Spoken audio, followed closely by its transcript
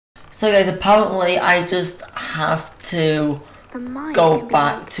So guys, apparently I just have to go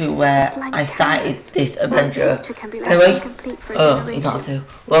back to where I started this adventure. Anyway, you don't have to.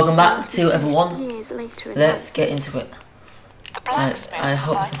 Welcome back to everyone. Let's get into it. I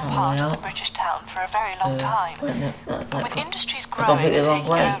hope I can find my way out. Wait, no, that's like I completely the wrong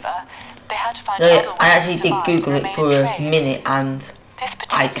way. So yeah, I actually did Google it for a minute and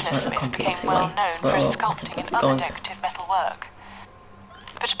I just went the complete opposite way. Well, what's it going?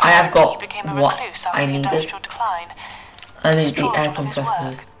 I have got what I needed. I need the air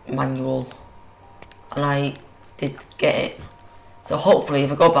compressors manual, and I did get it. So hopefully,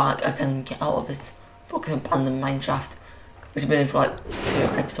 if I go back, I can get out of this fucking abandoned mineshaft, which has been in for like 2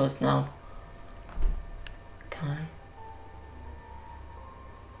 episodes now. Can I?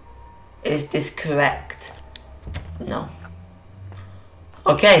 Is this correct? No.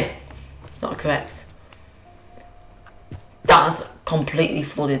 Okay, it's not correct. That's completely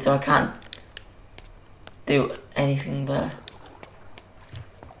flooded, so I can't do anything there.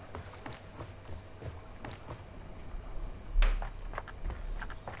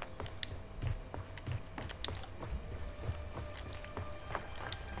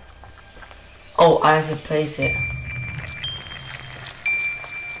 Oh, I have to place it.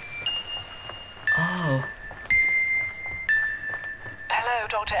 Oh. Hello,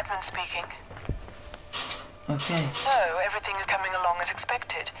 Dr. Edmund speaking. Okay. So, everything is coming along as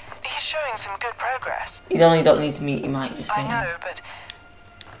expected. He's showing some good progress. You don't need to meet, you might just say. I know, but...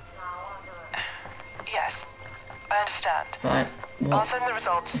 Yes, I understand. Right. I'll send the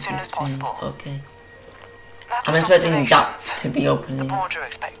results as soon as possible. Okay. I'm expecting that to be opening,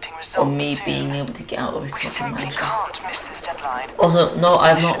 or me being able to get out of this fucking mineshaft. Also, no,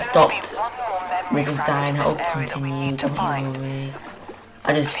 I've not stopped Rivenstein. I'll continue, don't you worry.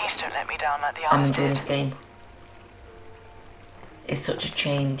 I'm enjoying this game. It's such a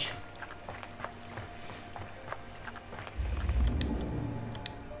change.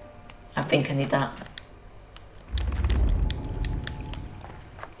 I think I need that.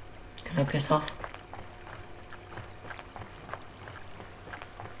 Can I piss off?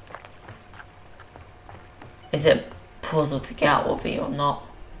 Is it a puzzle to get out of it or not?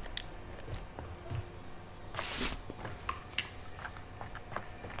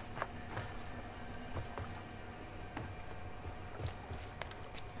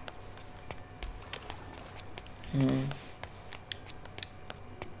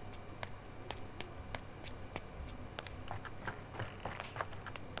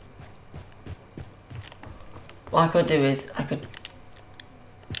 What I could do is, I don't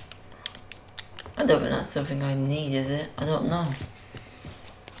think that's something I need, is it? I don't know.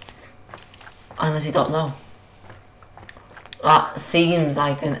 I honestly don't know. That seems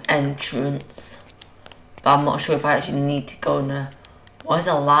like an entrance, but I'm not sure if I actually need to go in there. What is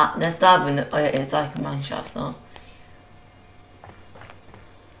a lat? There's that in it. Oh yeah, it's like a mineshaft, so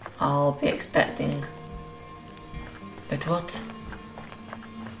I'll be expecting. But what?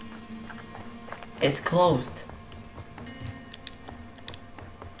 It's closed.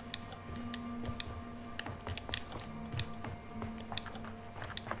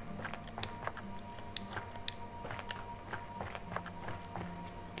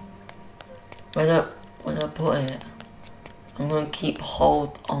 Where do I put it? I'm gonna keep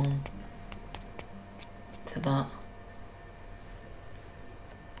hold on to that.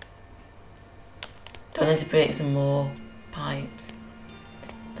 Do I need to break some more pipes?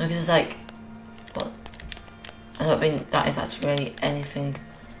 No, because it's like, what? I don't think that is actually really anything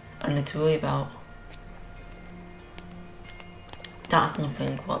I need to worry about. That's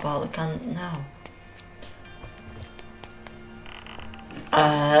nothing. What about the can now?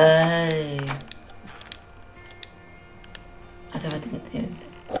 Hey. As if I didn't even see.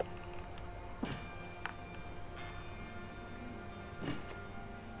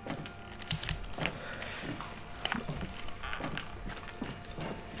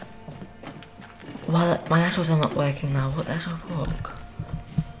 Well, my actuals are not working now. What the actual fuck?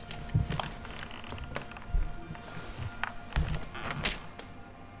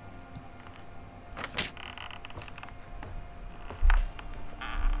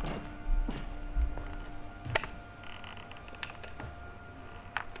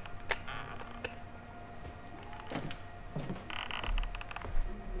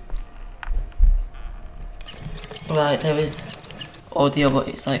 Right, there is audio, but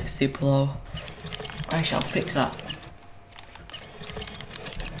it's like super low. I shall fix that.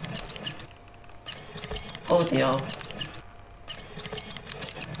 Audio.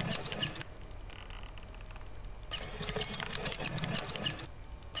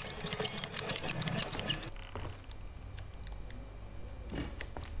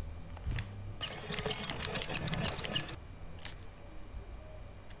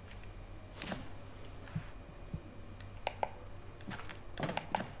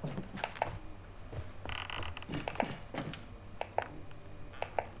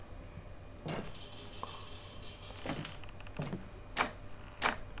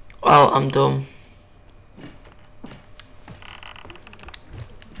 Well, I'm done.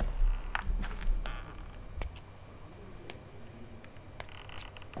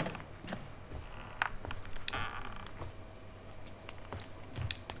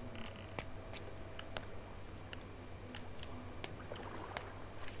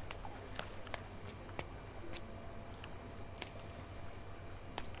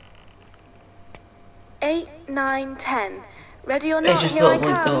 Eight, 9, 10. Ready or not, It's just here I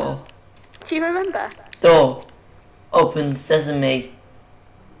built come. door. Do you remember? Door. Open sesame.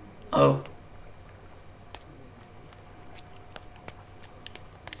 Oh.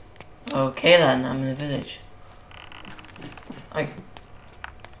 Okay then, I'm in the village. I'm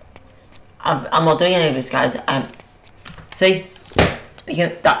not doing any of this, guys. See? You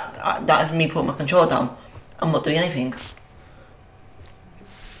can, that's me putting my controller down. I'm not doing anything.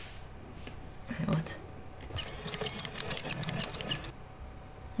 Wait, what?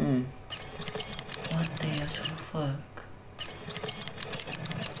 What the actual fuck?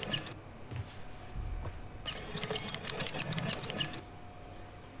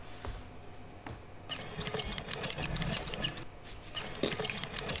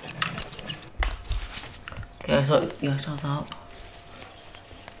 Okay, so you shut up.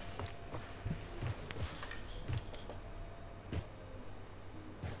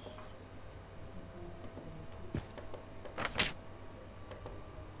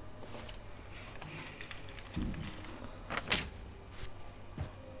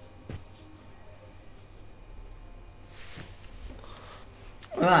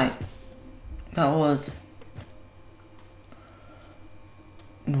 Right, that was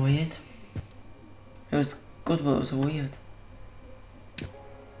weird. It was good, but it was weird.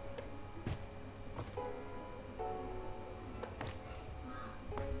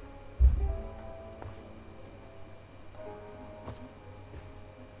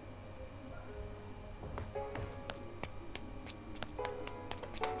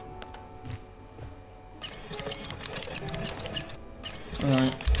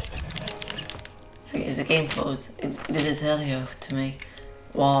 Right. So as the game closed, it did it earlier to me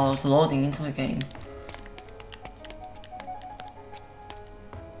while I was loading into the game.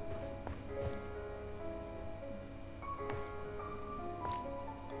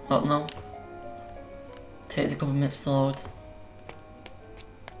 Oh no. Takes a couple minutes to load.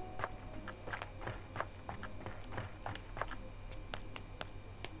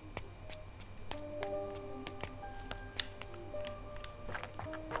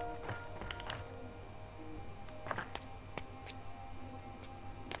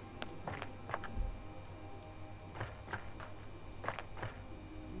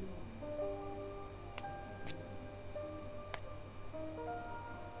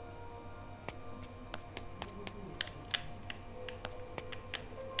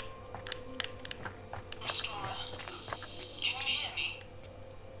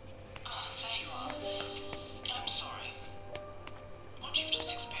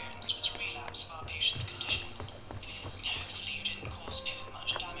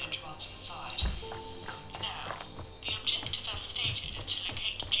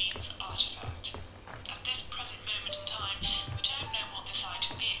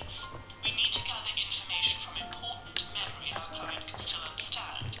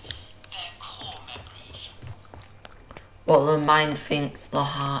 What the mind thinks the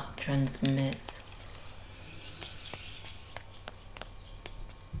heart transmits.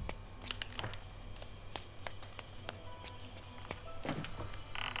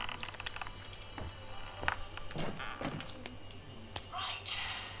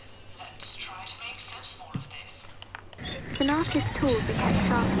 An artist's tools are kept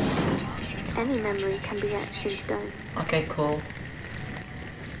sharpened. Any memory can be etched in stone. Okay, cool.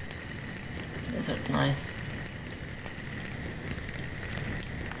 This looks nice.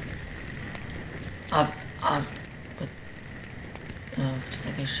 Just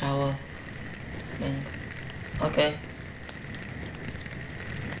like a shower thing. Okay.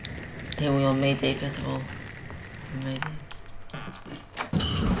 Here we are, Mayday Festival. Mayday.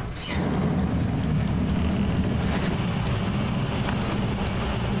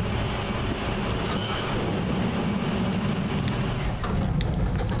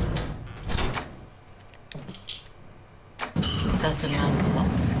 Disaster man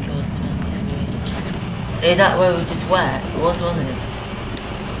collapse kills 23. Is that where we just were? It was, wasn't it?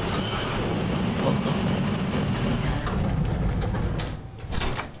 Post office.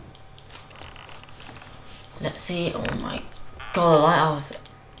 Let's see. Oh my god, the lighthouse.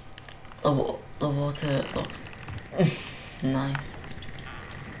 The water looks nice.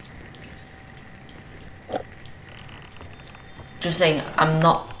 Just saying, I'm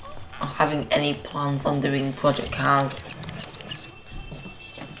not having any plans on doing Project Cars.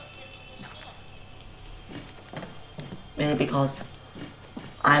 Mainly because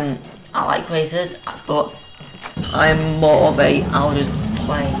I like races, but I'm more of a I'll just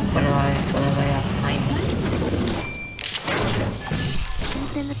play whenever I have time.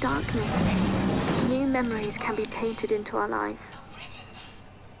 Even in the darkness, new memories can be painted into our lives.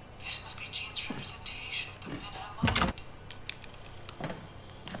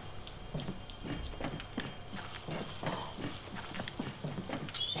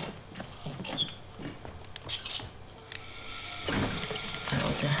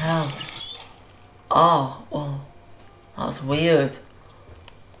 What the hell? Oh, well, that was weird.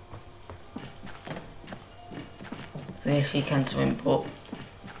 So yeah, she can swim, but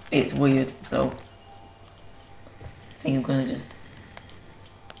it's weird, so I think I'm gonna just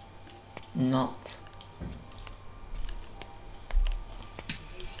not.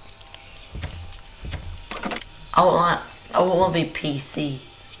 I won't want the PC,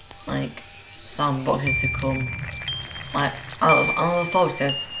 like, sandboxes to come. Like, Animal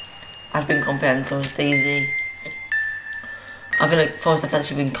Fortress has been confirmed towards DayZ. I feel like Fortress has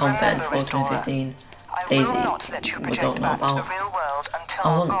actually been confirmed for 2015. DayZ, we don't know about. I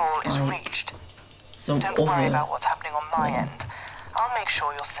want, like, some Don't worry other about what's happening on my end. I'll make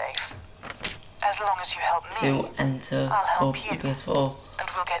sure you're safe. As long as you help me, to enter I'll for help you. PS4. And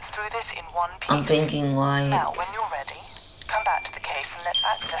we'll get through this in one piece. I'm thinking like Now, when you're ready, come back to the case and let's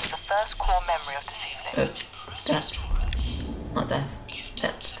access the first core memory of this evening. Death. Not Death.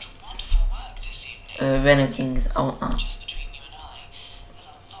 Depth. Venom Kings, I want that.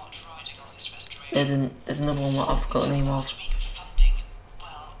 There's another one that I've got the name of,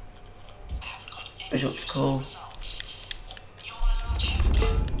 which looks cool.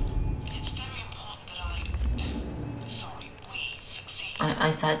 I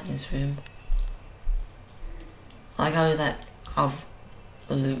started in this room. Like I was like, I've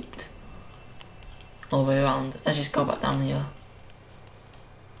looped all the way around. Let's just go back down here.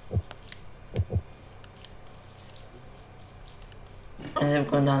 And instead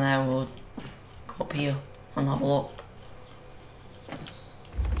of going down there, we'll go up here and have a look.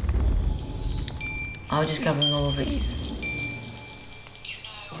 I was just gathering all of these.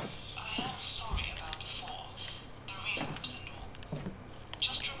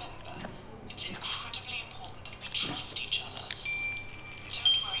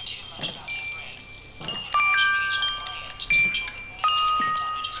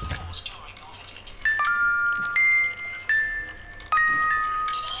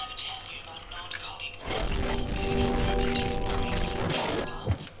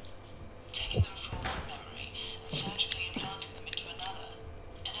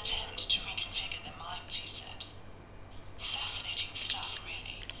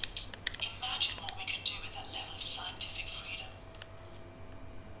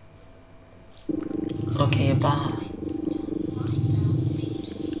 Okay, about.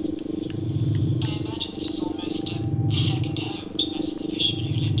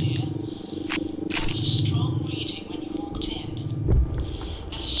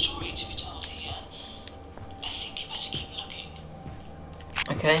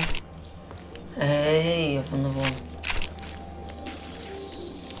 Okay. Hey, I found the one.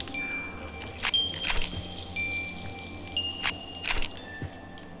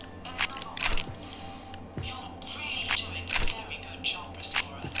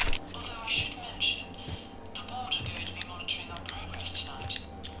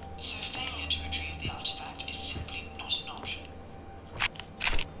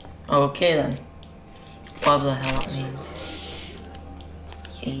 Okay then. Whatever the hell that means.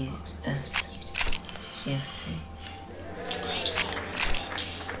 EST.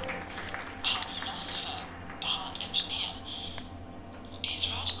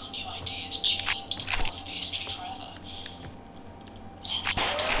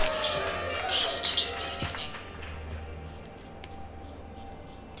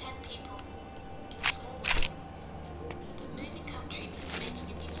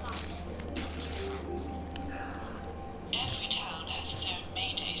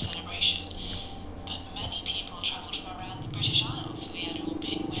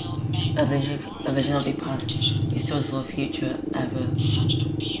 A vision of the past, restored for the future ever.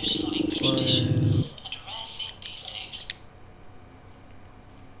 Whoa.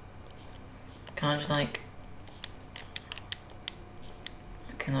 Can I just like...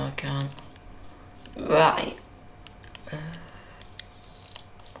 Okay, no I can't. Right.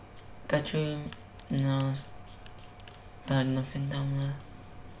 Bedroom, no, there's really nothing down there.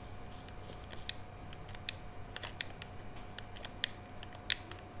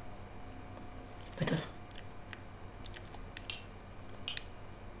 It does.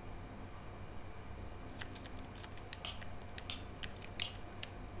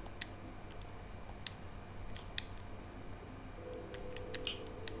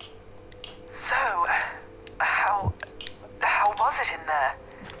 How was it in there?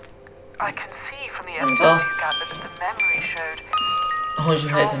 I can see from the evidence you gathered that the memory showed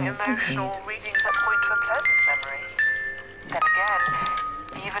strong emotional readings that point to a pleasant memory. Then again,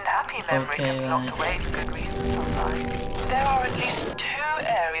 even happy memory can be locked away for good reasons sometimes. There are at least 2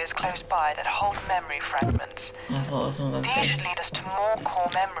 areas close by that hold memory fragments. I thought it was one of them These should lead us to more core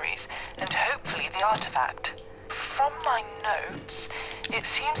memories, and hopefully the artifact. From my notes, it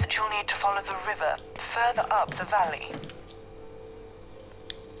seems that you'll need to follow the river further up the valley.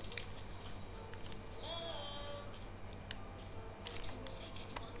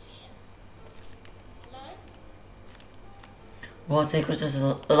 What's it? Just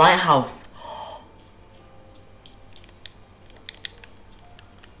a lighthouse.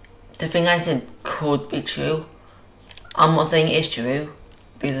 The thing I said could be true. I'm not saying it's true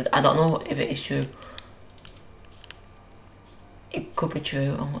because I don't know if it is true. It could be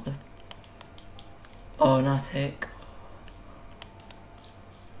true. I'm not the. Oh, Natic.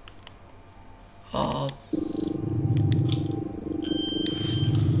 Oh.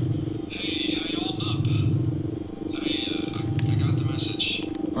 I got the message.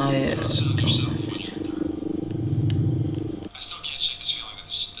 I still can't shake this feeling that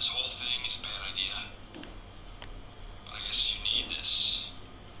this whole thing is a bad idea. But I guess you need this.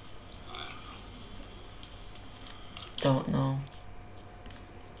 I don't know.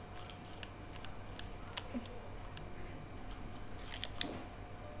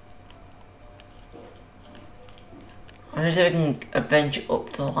 I wonder if we can adventure up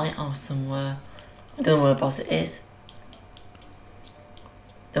to the lighthouse somewhere. I don't know whereabouts it is.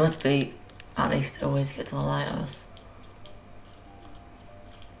 There must be at least a way to get to the lighthouse.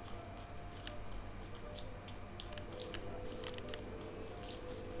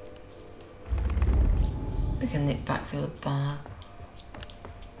 We can nick back through the bar.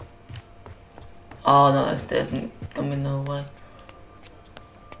 Oh no, there's gonna be no way.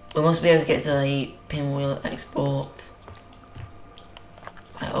 We must be able to get to the pinwheel export.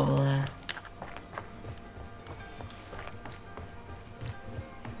 Right over there.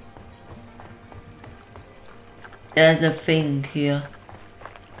 There's a thing here.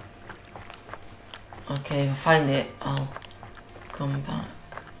 Okay, if I find it, I'll come back.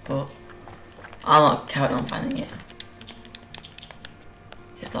 But I'm not counting on finding it.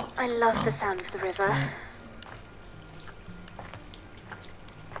 It's locked. I love the sound of the river. Yeah.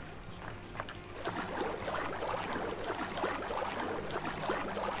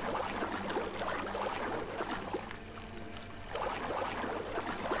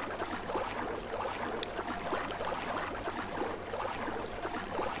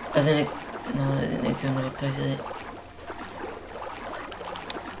 I think it's, no, I didn't need to another place, is it?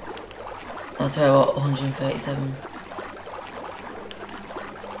 That's where I got 137.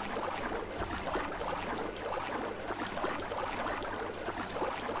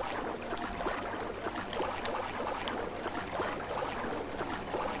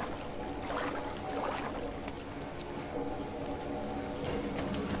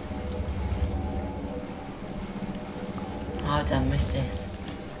 How did I miss this?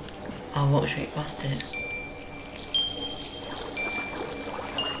 I walked straight past it.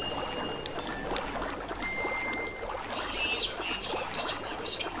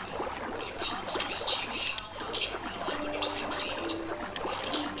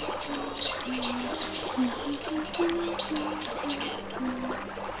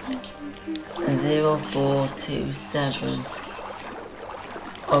 Zero 427.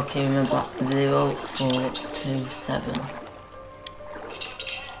 Okay, remember 0427.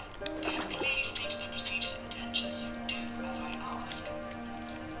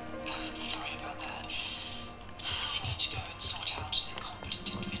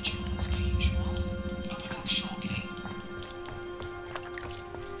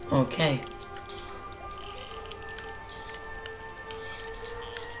 Okay.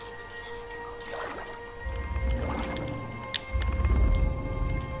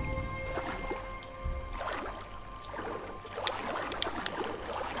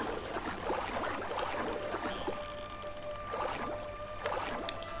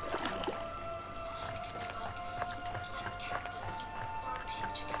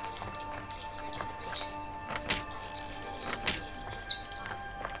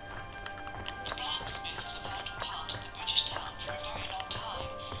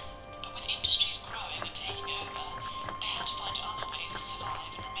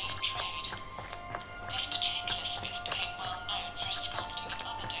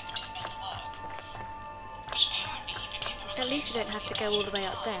 you don't have to go all the way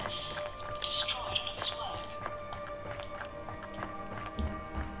up there.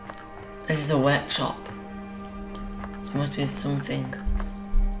 This is a workshop. There must be something.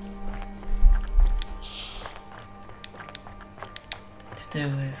 To do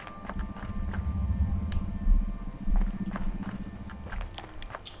with.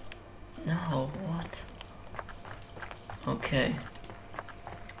 No, what? Okay.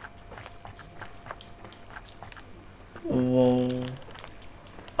 Whoa.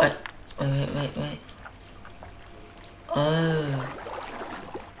 Wait. Oh.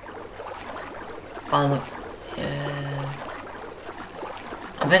 Found yeah.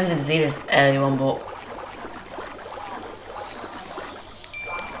 I didn't see this earlier on, but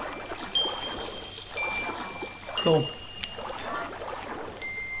cool.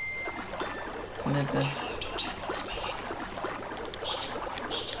 Maybe.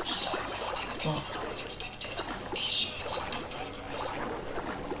 It's locked.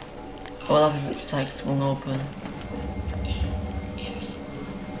 I love if it just like swung open.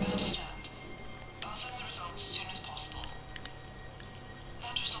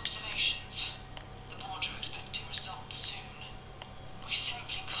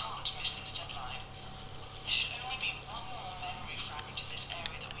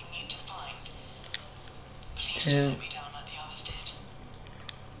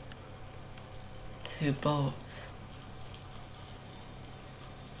 Two bolts.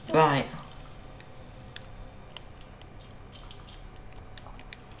 Right.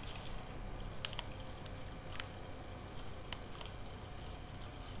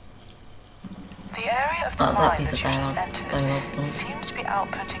 The area of the mind that you just entered seems to be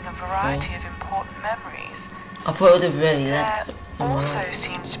outputting a variety of important memories. I thought it would have really led somewhere else. There also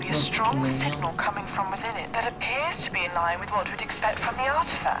seems to be a strong signal coming from within it that appears to be in line with what we'd expect from the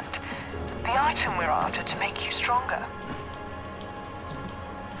artifact. The item we're after to make you stronger.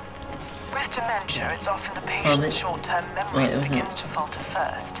 With dementia, it's often the patient's short-term memory that begins to falter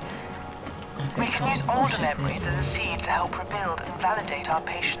first. We can use older memories as a seed to help rebuild and validate our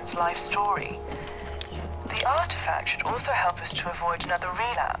patient's life story. The artifact should also help us to avoid another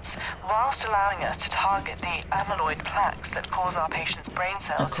relapse, whilst allowing us to target the amyloid plaques that cause our patient's brain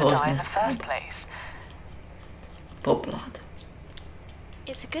cells to die in the first place. But blood.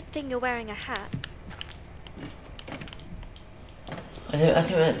 It's a good thing you're wearing a hat.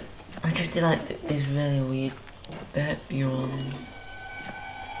 I just did like these really weird burpy ones.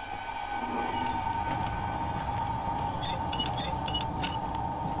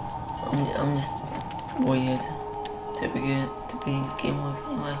 I'm just weird to begin with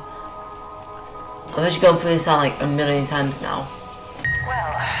anyway. I've actually gone through this like a million times now.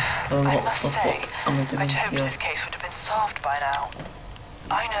 Well, I must say, I'd hoped this case would have been solved by now.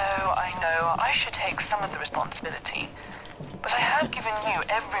 I know, I should take some of the responsibility. But I have given you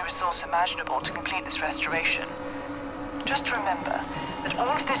every resource imaginable to complete this restoration. Just remember that all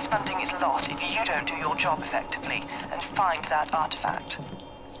of this funding is lost if you don't do your job effectively and find that artifact.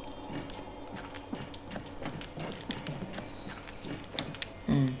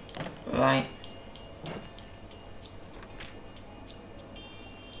 Right.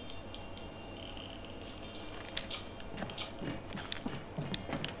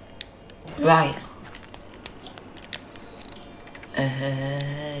 Right.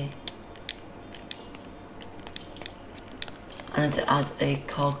 Hey. I need to add a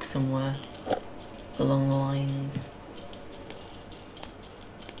cog somewhere along the lines.